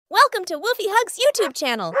Welcome to Woofy Hug's YouTube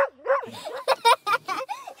channel.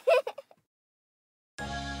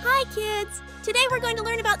 Hi kids! Today we're going to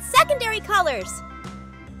learn about secondary colors.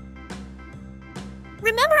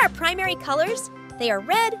 Remember our primary colors? They are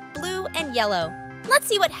red, blue, and yellow. Let's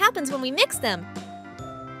see what happens when we mix them.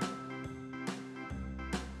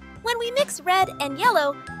 When we mix red and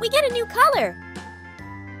yellow, we get a new color.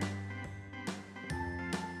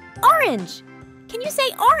 Orange. Can you say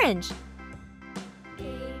orange?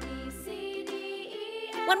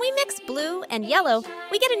 When we mix blue and yellow,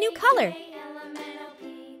 we get a new color.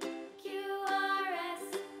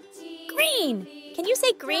 Green. Can you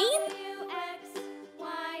say green?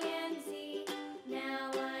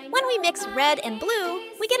 When we mix red and blue,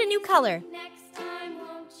 we get a new color.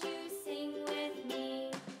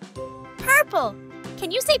 Purple.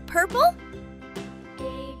 Can you say purple?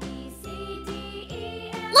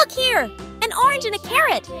 Look here, an orange and a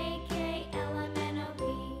carrot.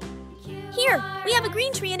 Here, we have a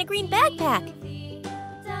green tree and a green backpack.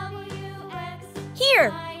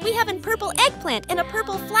 Here, we have a purple eggplant and a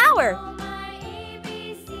purple flower.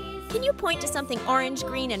 Can you point to something orange,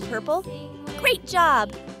 green, and purple? Great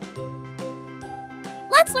job!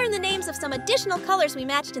 Let's learn the names of some additional colors we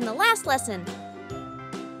matched in the last lesson.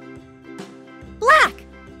 Black.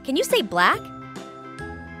 Can you say black?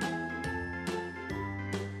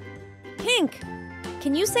 Pink.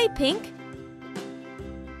 Can you say pink?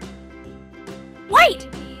 White.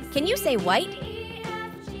 Can you say white?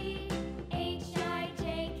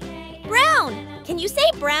 Brown. Can you say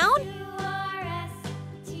brown?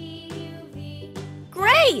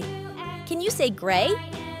 Gray. Can you say gray?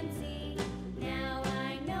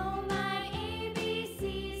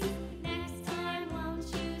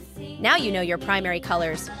 Now you know your primary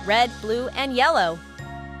colors, red, blue, and yellow.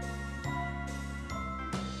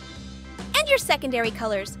 And your secondary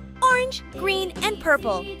colors, orange, green, and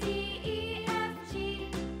purple.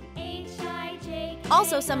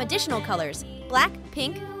 Also some additional colors, black,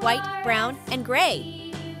 pink, white, brown, and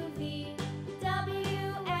gray.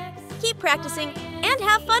 Keep practicing and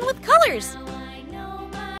have fun with colors!